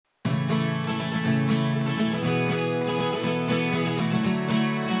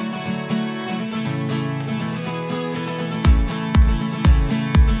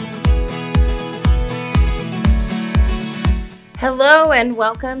Hello and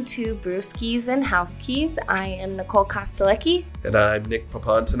welcome to Brewskis and Housekeys. I am Nicole Kostelecki. And I'm Nick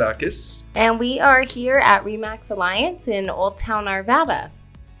Papantanakis. And we are here at RE/MAX Alliance in Old Town Arvada.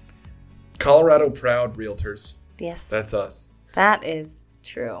 Colorado proud realtors. Yes. That's us. That is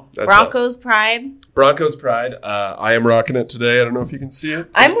true. That's Broncos us. Pride. Broncos pride. I am rocking it today. I don't know if you can see it.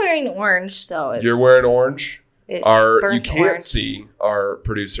 I'm wearing orange, so it's... You're wearing orange. It's You burnt can't orange. see our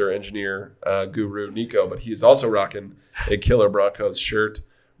producer, engineer, guru, Nico, but he is also rocking a killer Broncos shirt,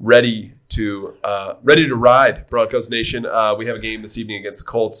 ready to ride, Broncos Nation. We have a game this evening against the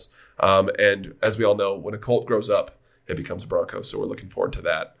Colts, and as we all know, when a Colt grows up, it becomes a Bronco, so we're looking forward to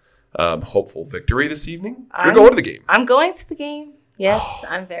that hopeful victory this evening. You're going to the game. I'm going to the game. Yes,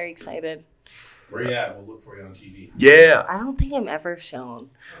 I'm very excited. Where you at? We'll look for you on TV. Yeah. I don't think I'm ever shown.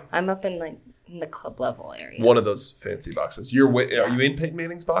 I'm up in the club level area. One of those fancy boxes. Are you in Peyton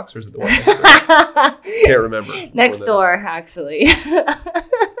Manning's box, or is it the one next door? Can't remember. Next door, actually.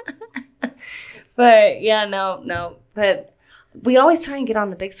 But yeah, no. But we always try and get on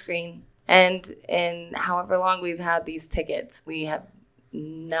the big screen. And in however long we've had these tickets, we have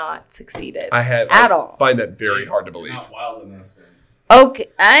not succeeded at all. I find that very hard to believe. Not wild enough then. Okay,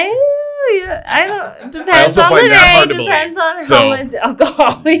 I don't. Depends also on find the that day. hard to Depends believe. on So, how much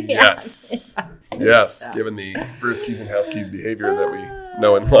alcohol we Yes. have. Yes, given the Brewskis and Housekeys behavior that we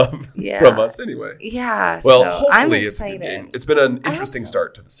know and love Yeah. from us anyway. Yeah. Well, so I'm hopefully it's a good excited. game. It's been an I hope interesting so.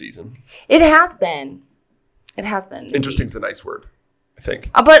 start to the season. It has been. It has been. Interesting's a nice word, I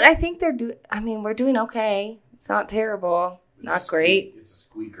think. But I think we're doing okay. It's not terrible. Not great. It's a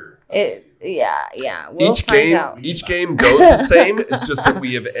squeaker. Yeah. We'll Each find out. game goes the same. It's just that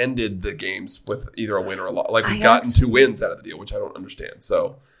we have ended the games with either a win or a loss. Like we've gotten 2 wins out of the deal, which I don't understand.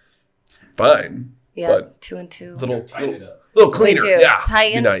 So it's fine. Yeah, But 2 and 2. Tighten it up. little cleaner. We do. Yeah.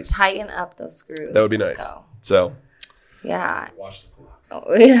 Tighten, be nice. tighten up those screws. That would be Let's nice. go. So Yeah. Watch the clock.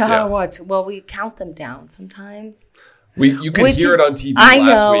 Oh, yeah. Yeah. Watch. Well, we count them down sometimes. you could Which hear is- it on TV I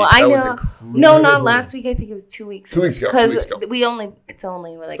last know. week. I That was know. incredible. No, not last week. I think it was 2 weeks. 2 weeks ago. 2 Because weeks ago. it's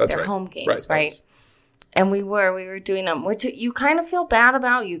only like That's their right. home games, Right. right? And we were doing them, which you kind of feel bad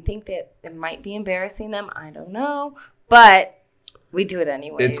about. You think that it might be embarrassing them. I don't know, but we do it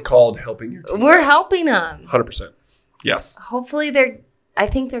anyway. It's called helping your team. We're helping them. 100%. Yes. Hopefully, I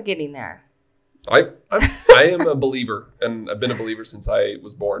think they're getting there. I am a believer, and I've been a believer since I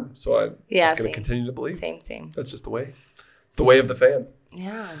was born. So I'm just going to continue to believe. Same. That's just the way. It's the way of the fan.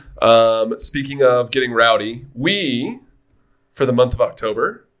 Yeah. Speaking of getting rowdy, we, for the month of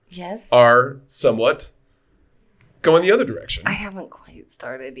October, Yes. are somewhat going the other direction. I haven't quite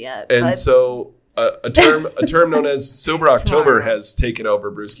started yet. And but so a term known as Sober October Tomorrow. has taken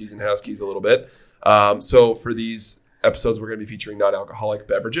over Brewskis and Housekeys a little bit. So for these episodes, we're going to be featuring non-alcoholic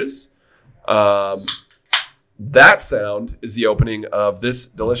beverages. That sound is the opening of this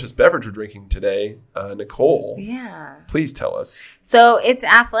delicious beverage we're drinking today. Nicole, yeah. please tell us. So it's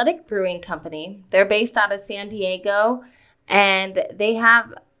Athletic Brewing Company. They're based out of San Diego, and they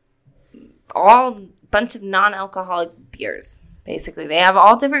have all bunch of non-alcoholic beers. Basically, they have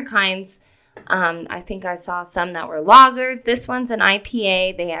all different kinds. I think I saw some that were lagers. This one's an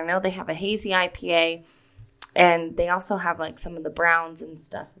IPA. I know they have a hazy IPA, and they also have like some of the browns and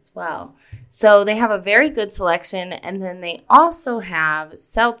stuff as well. So they have a very good selection, and then they also have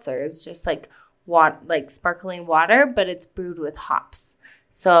seltzers, just like sparkling water, but it's brewed with hops.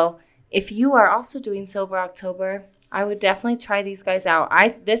 So if you are also doing Sober October, I would definitely try these guys out.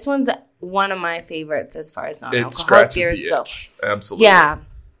 This one's one of my favorites as far as It non-alcoholic scratches beers the go. itch. Absolutely. Yeah.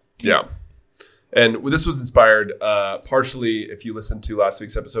 And this was inspired partially, if you listened to last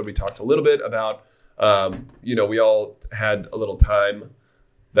week's episode, we talked a little bit about, we all had a little time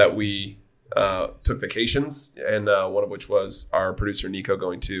that we took vacations, and one of which was our producer Nico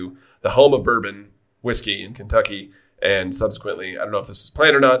going to the home of bourbon whiskey in Kentucky, and subsequently, I don't know if this was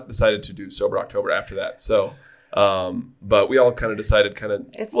planned or not, decided to do Sober October after that. So, but we all kind of decided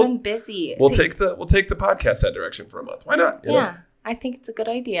It's been busy. We'll take the podcast that direction for a month. Why not? You know? Yeah, I think it's a good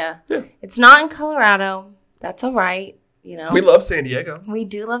idea. Yeah. It's not in Colorado. That's all right. We love San Diego. We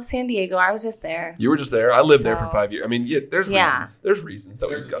do love San Diego. I was just there. You were just there. I lived there for So- 5 years. I mean, there's reasons. There's reasons that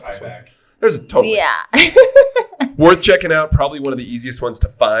There's we've a got this one. tieback. There's a totally Yeah. worth checking out. Probably one of the easiest ones to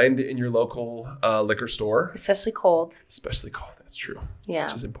find in your local liquor store, Especially cold. especially cold. That's true. Yeah.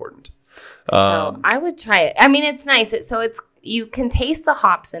 Which is important. So I would try it. I mean, it's nice. You can taste the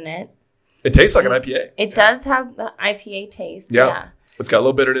hops in it. It tastes like an IPA. It does have the IPA taste. Yeah. Yeah. It's got a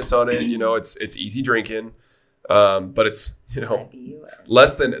little bitterness on it. It's easy drinking, but it's IBU.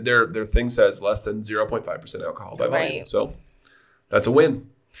 less than their thing says less than 0.5% alcohol by volume. Right. So that's a win.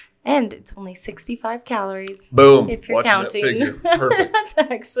 And it's only 65 calories. Boom. If you're Watching counting. that figure. Perfect. That's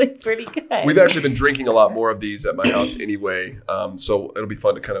actually pretty good. We've actually been drinking a lot more of these at my house anyway. So it'll be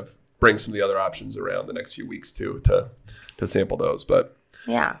fun to kind of bring some of the other options around the next few weeks too to sample those. But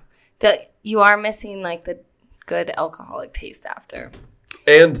yeah. You are missing like the good alcoholic taste after.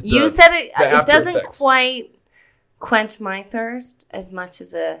 And you said it after doesn't effects. quite quench my thirst as much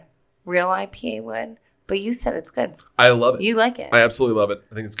as a real IPA would, but you said it's good. I love it. You like it. I absolutely love it.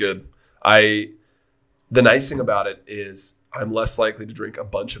 I think it's good. The nice thing about it is I'm less likely to drink a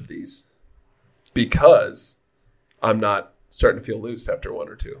bunch of these because I'm not starting to feel loose after one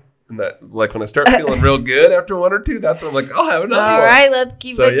or two. And that, like, when I start feeling real good after one or two, that's when I'm like, I'll have another one. All right, let's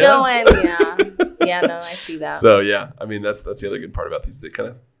keep it yeah. going. Yeah. Yeah, no, I see that. So, yeah, I mean, that's the other good part about these. They kind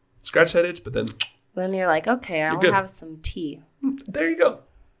of scratch that itch, but then Then you're like, okay, I'll good. have some tea there you go.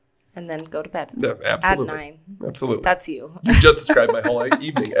 and then go to bed Yeah, absolutely. at 9. Absolutely. That's you. You just described my whole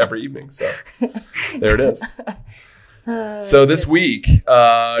evening, every evening. So there it is. So this week,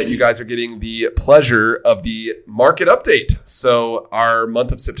 you guys are getting the pleasure of the market update. So our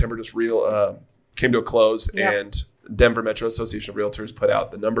month of September just came to a close, Yep. and Denver Metro Association of Realtors put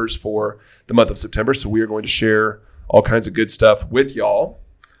out the numbers for the month of September. So we are going to share all kinds of good stuff with y'all.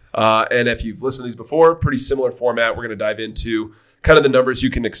 And if you've listened to these before, pretty similar format. We're going to dive into kind of the numbers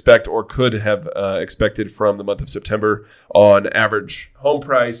you can expect or could have expected from the month of September on average home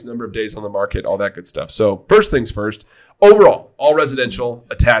price, number of days on the market, all that good stuff. So first things first, overall, all residential,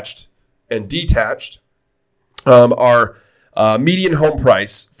 attached, and detached, our median home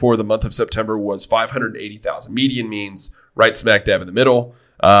price for the month of September was $580,000. Median means right smack dab in the middle.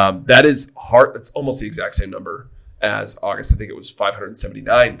 That is hard. That's almost the exact same number as August. I think it was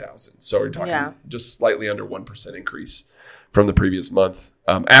 $579,000. So we're talking just slightly under 1% increase from the previous month.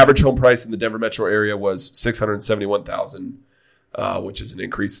 Average home price in the Denver metro area was $671,000, which is an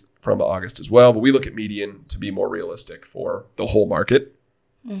increase from August as well. But we look at median to be more realistic for the whole market.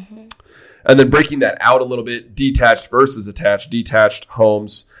 Mm-hmm. And then breaking that out a little bit, detached versus attached. Detached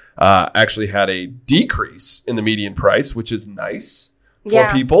homes actually had a decrease in the median price, which is nice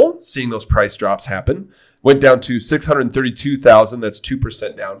for people seeing those price drops happen. Went down to $632,000. That's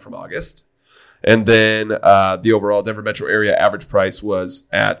 2% down from August. And then the overall Denver metro area average price was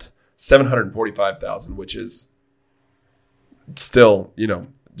at $745,000, which is still,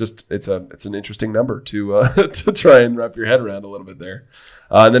 just it's an interesting number to to try and wrap your head around a little bit there.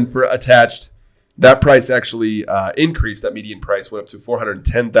 And then for attached, that price actually increased. That median price went up to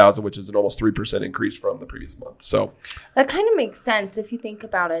 $410,000, which is an almost 3% increase from the previous month. So that kind of makes sense if you think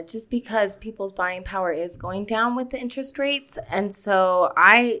about it, just because people's buying power is going down with the interest rates. And so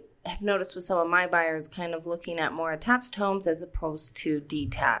I have noticed with some of my buyers kind of looking at more attached homes as opposed to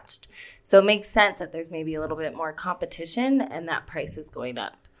detached. So it makes sense that there's maybe a little bit more competition and that price is going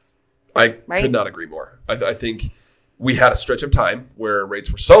up. I could not agree more. I think we had a stretch of time where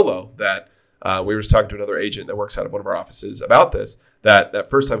rates were so low that we were just talking to another agent that works out of one of our offices about this,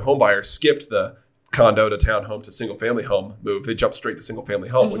 that first-time home buyer skipped the condo to townhome to single-family home move. They jumped straight to single-family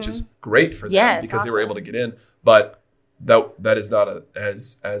home, which is great for them because they were able to get in. But that is not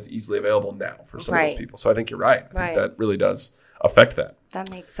as easily available now for some of those people. So I think you're right. I think that really does affect that. That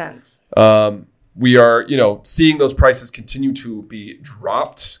makes sense. We are, seeing those prices continue to be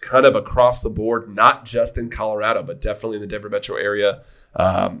dropped kind of across the board, not just in Colorado, but definitely in the Denver metro area.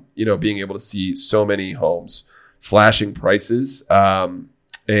 Being able to see so many homes slashing prices. And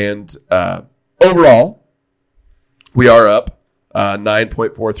overall, we are up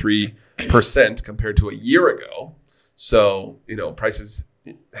 9.43% compared to a year ago. So, prices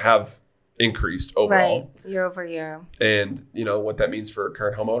have increased overall. Right, year over year. And, what that means for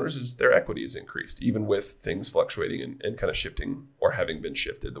current homeowners is their equity is increased, even with things fluctuating and kind of shifting or having been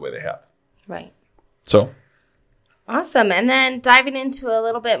shifted the way they have. Right. So. Awesome. And then diving into a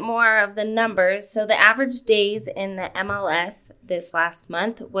little bit more of the numbers. So the average days in the MLS this last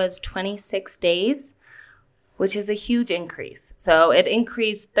month was 26 days, which is a huge increase. So it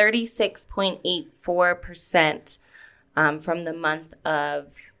increased 36.84% from the month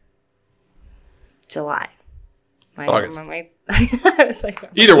of July. August. I was like,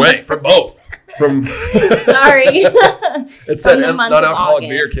 either way, from both. Sorry. It's that non-alcoholic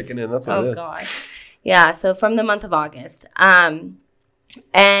beer kicking in. That's what it is. Oh, gosh. Yeah, so from the month of August. And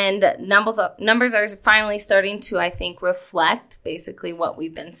numbers are finally starting to, I think, reflect basically what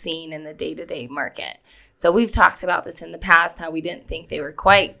we've been seeing in the day-to-day market. So we've talked about this in the past, how we didn't think they were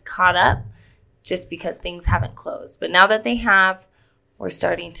quite caught up just because things haven't closed. But now that they have, we're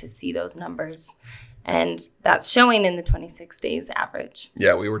starting to see those numbers. And that's showing in the 26 days average.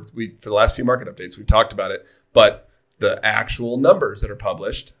 Yeah, we for the last few market updates, we've talked about it. But the actual numbers that are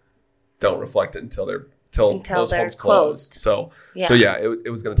published don't reflect it until those they're homes closed. So Yeah.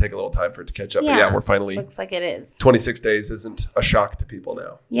 it was going to take a little time for it to catch up. But yeah, we're finally, looks like it is. 26 days isn't a shock to people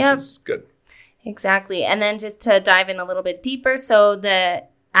now, Yep. which is good. Exactly. And then just to dive in a little bit deeper, so the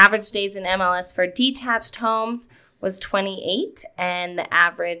average days in MLS for detached homes was 28, and the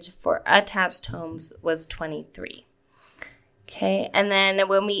average for attached homes was 23. Okay, and then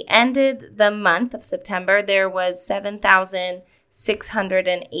when we ended the month of September, there was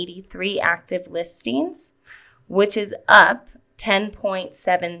 7,683 active listings, which is up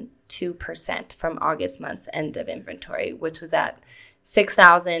 10.72% from August month's end of inventory, which was at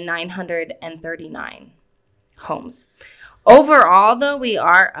 6,939 homes. Overall, though, we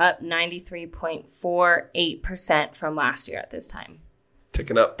are up 93.48% from last year at this time.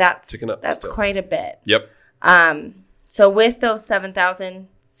 Ticking up. That's still. quite a bit. Yep. So with those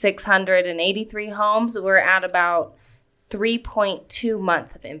 7,683 homes, we're at about 3.2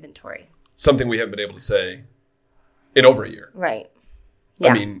 months of inventory. Something we haven't been able to say in over a year. Right.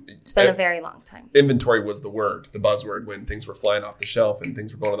 Yeah. I mean, it's been a very long time. Inventory was the buzzword when things were flying off the shelf and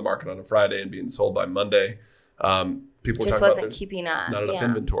things were going to the market on a Friday and being sold by Monday. People were just talking wasn't keeping up. not enough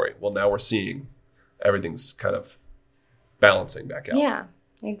inventory. Well, now we're seeing everything's kind of balancing back out. Yeah,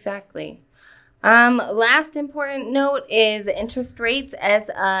 exactly. Last important note is interest rates as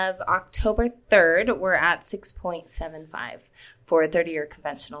of October 3rd, we're at 6.75 for a 30-year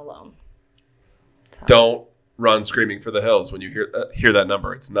conventional loan. So. Don't run screaming for the hills when you hear that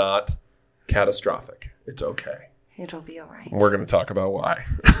number. It's not catastrophic. It's okay. It'll be all right. We're going to talk about why.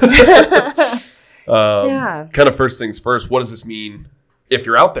 Yeah. Kind of first things first, what does this mean if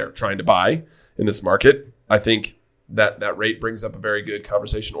you're out there trying to buy in this market? I think that rate brings up a very good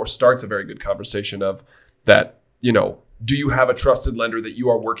conversation, or starts a very good conversation of that, do you have a trusted lender that you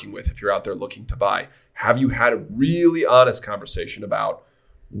are working with if you're out there looking to buy? Have you had a really honest conversation about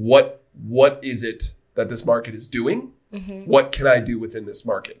what is it that this market is doing? Mm-hmm. What can I do within this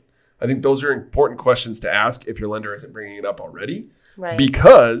market? I think those are important questions to ask if your lender isn't bringing it up already. Right.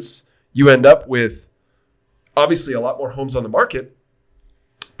 Because you end up with obviously a lot more homes on the market.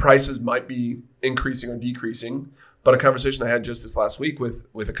 Prices might be increasing or decreasing. But a conversation I had just this last week with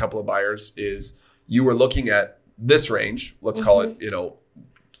a couple of buyers is you were looking at this range, let's call it,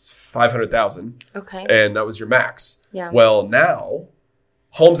 500,000. Okay. And that was your max. Yeah. Well, now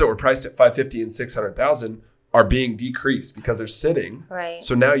homes that were priced at 550 and 600,000 are being decreased because they're sitting. Right.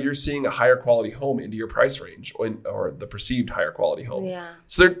 So now you're seeing a higher quality home into your price range, or the perceived higher quality home. Yeah.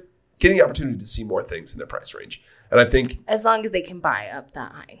 So they're getting the opportunity to see more things in their price range. And I think as long as they can buy up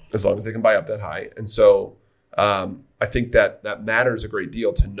that high. As long as they can buy up that high. And so I think that matters a great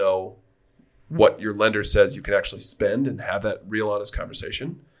deal to know what your lender says you can actually spend and have that real honest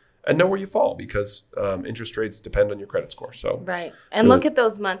conversation and know where you fall, because interest rates depend on your credit score. So right. And look at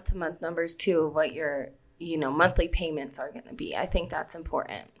those month-to-month numbers too of what your monthly payments are going to be. I think that's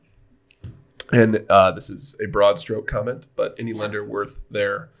important. And this is a broad stroke comment, but any lender worth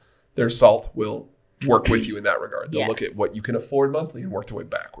their salt will work with you in that regard. They'll look at what you can afford monthly and work their way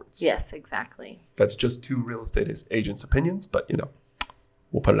backwards. Yes, exactly. That's just two real estate agents' opinions, but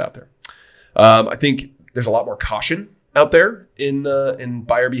we'll put it out there. I think there's a lot more caution out there in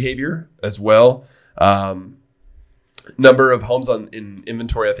buyer behavior as well. Number of homes in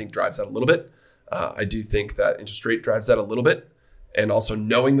inventory, I think, drives that a little bit. I do think that interest rate drives that a little bit, and also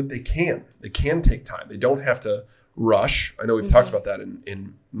knowing that they can take time. They don't have to rush. I know we've talked about that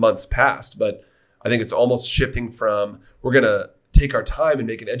in months past, but I think it's almost shifting from we're going to take our time and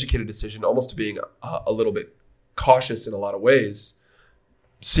make an educated decision almost to being a little bit cautious in a lot of ways,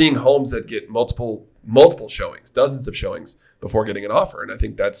 seeing homes that get multiple showings, dozens of showings before getting an offer. And I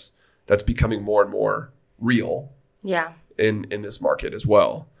think that's becoming more and more real in this market as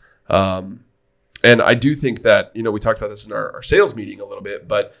well. And I do think that, we talked about this in our sales meeting a little bit,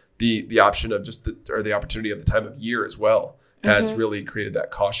 but the option of the opportunity of the time of year as well has really created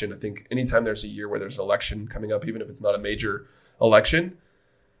that caution. I think anytime there's a year where there's an election coming up, even if it's not a major election,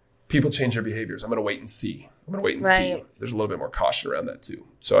 people change their behaviors. I'm going to wait and see. See. There's a little bit more caution around that too.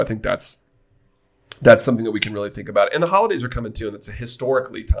 So I think that's something that we can really think about. And the holidays are coming too, and it's a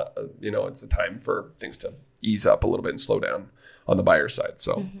historically, it's a time for things to ease up a little bit and slow down on the buyer side.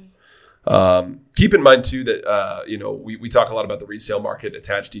 So keep in mind too that, we talk a lot about the resale market,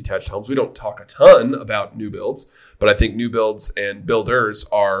 attached, detached homes. We don't talk a ton about new builds, but I think new builds and builders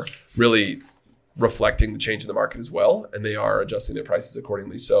are really reflecting the change in the market as well, and they are adjusting their prices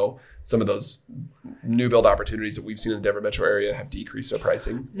accordingly. So some of those new build opportunities that we've seen in the Denver metro area have decreased their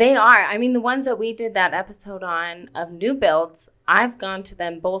pricing. They are. I mean, the ones that we did that episode on of new builds, I've gone to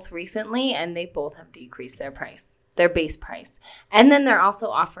them both recently, and they both have decreased their price. their base price. And then they're also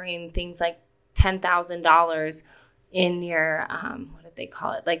offering things like $10,000 in your, what did they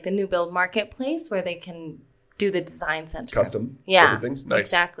call it? Like the new build marketplace where they can do the design center. Custom. Yeah, things. Nice.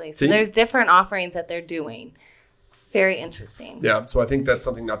 Exactly. So See? there's different offerings that they're doing. Very interesting. Yeah. So I think that's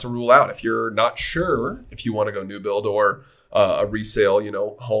something not to rule out. If you're not sure if you want to go new build or a resale,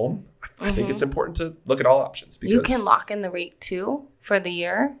 home, I think it's important to look at all options. Because you can lock in the rate too for the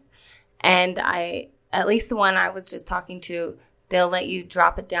year. And at least the one I was just talking to, they'll let you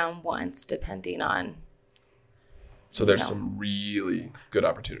drop it down once depending on. So there's some really good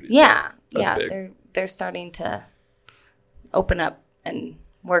opportunities. Yeah. That's yeah. big. They're starting to open up and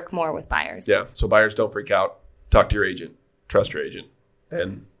work more with buyers. Yeah. So buyers, don't freak out. Talk to your agent. Trust your agent.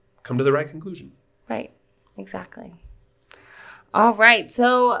 And come to the right conclusion. Right. Exactly. All right.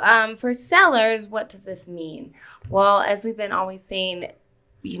 So for sellers, what does this mean? Well, as we've been always saying,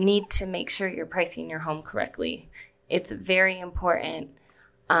 you need to make sure you're pricing your home correctly. It's very important,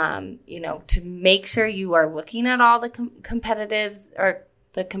 to make sure you are looking at all the competitives or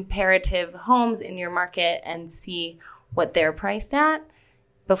the comparative homes in your market and see what they're priced at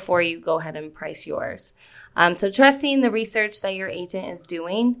before you go ahead and price yours. So trusting the research that your agent is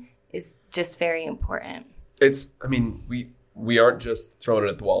doing is just very important. We aren't just throwing it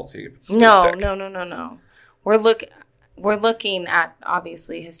at the wall and seeing if it's still No. We're looking at,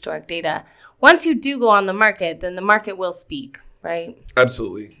 obviously, historic data. Once you do go on the market, then the market will speak, right?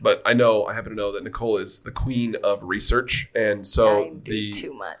 Absolutely. But I happen to know that Nicole is the queen of research. And so I do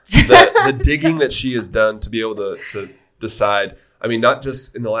too much. the digging that she has done to be able to decide, not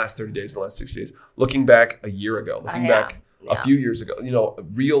just in the last 30 days, the last 60 days, looking back a year ago, a few years ago,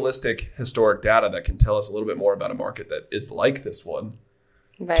 realistic historic data that can tell us a little bit more about a market that is like this one.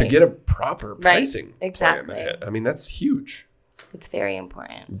 Right. To get a proper pricing exactly. plan ahead. That's huge. It's very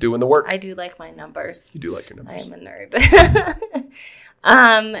important. Doing the work. I do like my numbers. You do like your numbers. I am a nerd.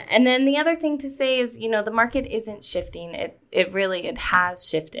 And then the other thing to say is, the market isn't shifting. It has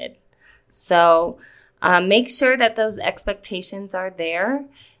shifted. So make sure that those expectations are there.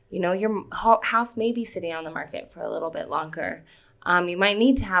 Your house may be sitting on the market for a little bit longer. You might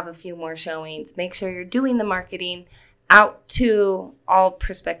need to have a few more showings. Make sure you're doing the marketing out to all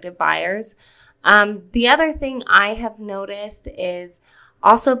prospective buyers. The other thing I have noticed is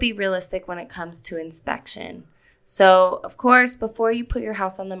also be realistic when it comes to inspection. So, of course, before you put your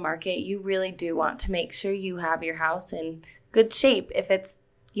house on the market, you really do want to make sure you have your house in good shape. If it's,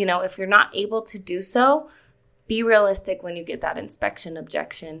 if you're not able to do so, be realistic when you get that inspection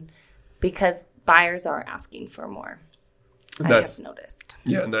objection because buyers are asking for more. I have noticed.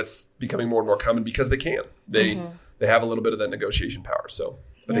 Yeah, and that's becoming more and more common because they can. They have a little bit of that negotiation power. So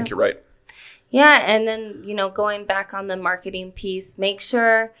I think you're right. Yeah. And then, going back on the marketing piece, make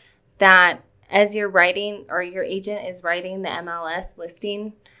sure that as you're writing or your agent is writing the MLS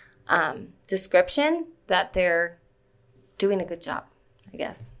listing description, that they're doing a good job, I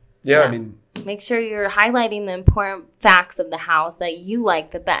guess. Yeah. Make sure you're highlighting the important facts of the house that you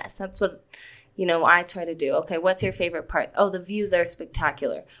like the best. That's what, I try to do. Okay, what's your favorite part? Oh, the views are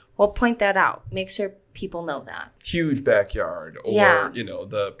spectacular. Well, point that out. Make sure people know that. Huge backyard or,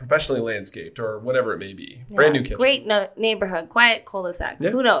 the professionally landscaped or whatever it may be. Yeah. Brand new kitchen. Great neighborhood, quiet cul-de-sac.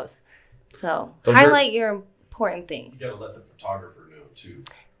 Yeah. Who knows? So highlight your important things. You got to let the photographer know, too.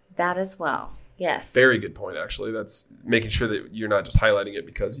 That as well. Yes. Very good point, actually. That's making sure that you're not just highlighting it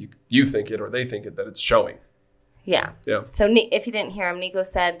because you think it or they think it, that it's showing. Yeah. Yeah. So if you didn't hear him, Nico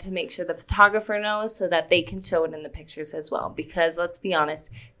said to make sure the photographer knows so that they can show it in the pictures as well. Because let's be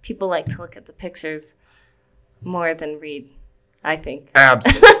honest, people like to look at the pictures more than read, I think.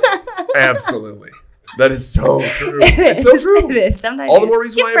 Absolutely. Absolutely. That is so true. It's so true. It is. Sometimes all the more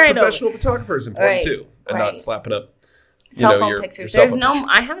reason why a professional photographer is important too. And right. not slapping up cell phone pictures. There's no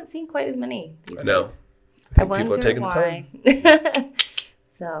pictures. I haven't seen quite as many these days. I think people are taking why. the time.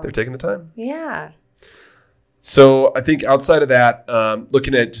 So they're taking the time. Yeah. So I think outside of that,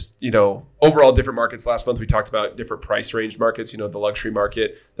 looking at just, overall different markets. Last month we talked about different price range markets, the luxury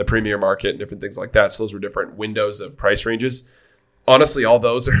market, the premier market, and different things like that. So those were different windows of price ranges. Honestly, all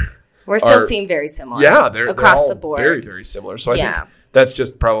those we're still seeing very similar. Yeah, they're across all the board. Very, very similar. So I think that's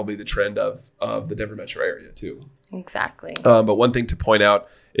just probably the trend of the Denver metro area too. Exactly. But one thing to point out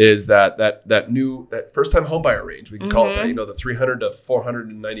is that first time home buyer range, we can call it that, the 300 to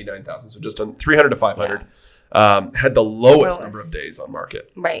 499,000. So just on 300 to 500. Had the lowest number of days on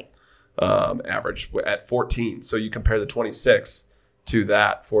market. Right. Average at 14. So you compare the 26 to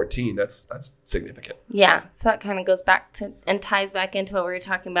that 14, that's significant. Yeah. So that kind of goes back to and ties back into what we were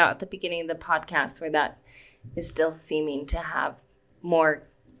talking about at the beginning of the podcast, where that is still seeming to have more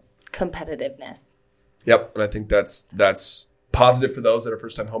competitiveness. Yep, and I think that's positive for those that are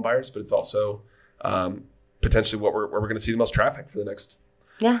first-time home buyers, but it's also potentially where we're going to see the most traffic for the next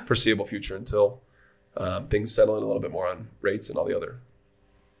foreseeable future until things settle in a little bit more on rates and all the other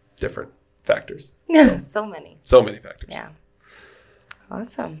different factors. So many factors. Yeah.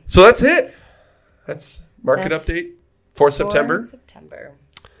 Awesome. So that's it. That's market update for September.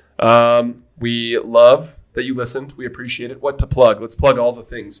 We love that you listened. We appreciate it. What to plug? Let's plug all the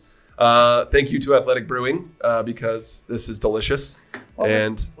things. Thank you to Athletic Brewing because this is delicious.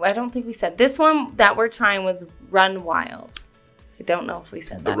 And I don't think we said this one that we're trying was Run Wild. I don't know if we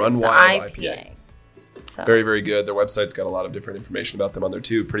said that. The Run Wild IPA. So. Very, very good. Their website's got a lot of different information about them on there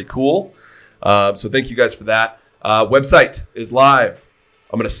too. Pretty cool. So thank you guys for that. Website is live.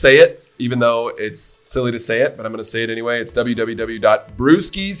 I'm going to say it, even though it's silly to say it, but I'm going to say it anyway. It's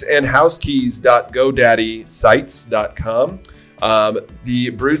www.brewskisandhousekeys.godaddysites.com.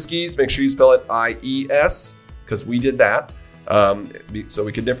 The Brewskis, make sure you spell it IES because we did that. So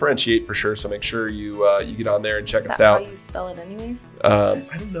we can differentiate for sure. So make sure you get on there and check us out. How you spell it anyways? I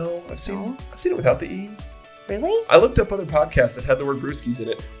don't know. I've seen it without the E. Really? I looked up other podcasts that had the word Brewskis in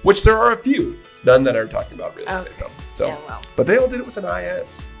it, which there are a few. None that are talking about real estate though. So, but they all did it with an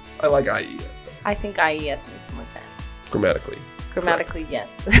IS. I like IES. Though. I think IES makes more sense. Grammatically,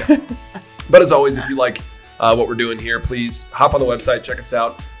 yes. Yeah. But as always, if you like what we're doing here, please hop on the website, check us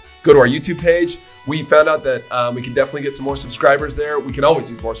out. Go to our YouTube page. We found out that we can definitely get some more subscribers there. We can always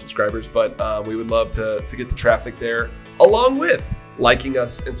use more subscribers, but we would love to get the traffic there, along with liking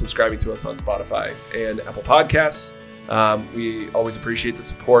us and subscribing to us on Spotify and Apple Podcasts. We always appreciate the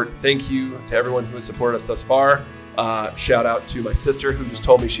support. Thank you to everyone who has supported us thus far. Shout out to my sister who just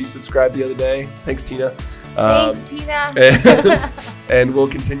told me she subscribed the other day. Thanks, Tina. Thanks, Tina. And we'll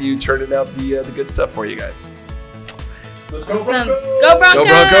continue churning out the good stuff for you guys. Let's go, awesome. Broncos! Go Broncos!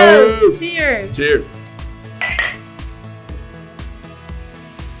 Go Broncos! Cheers! Cheers.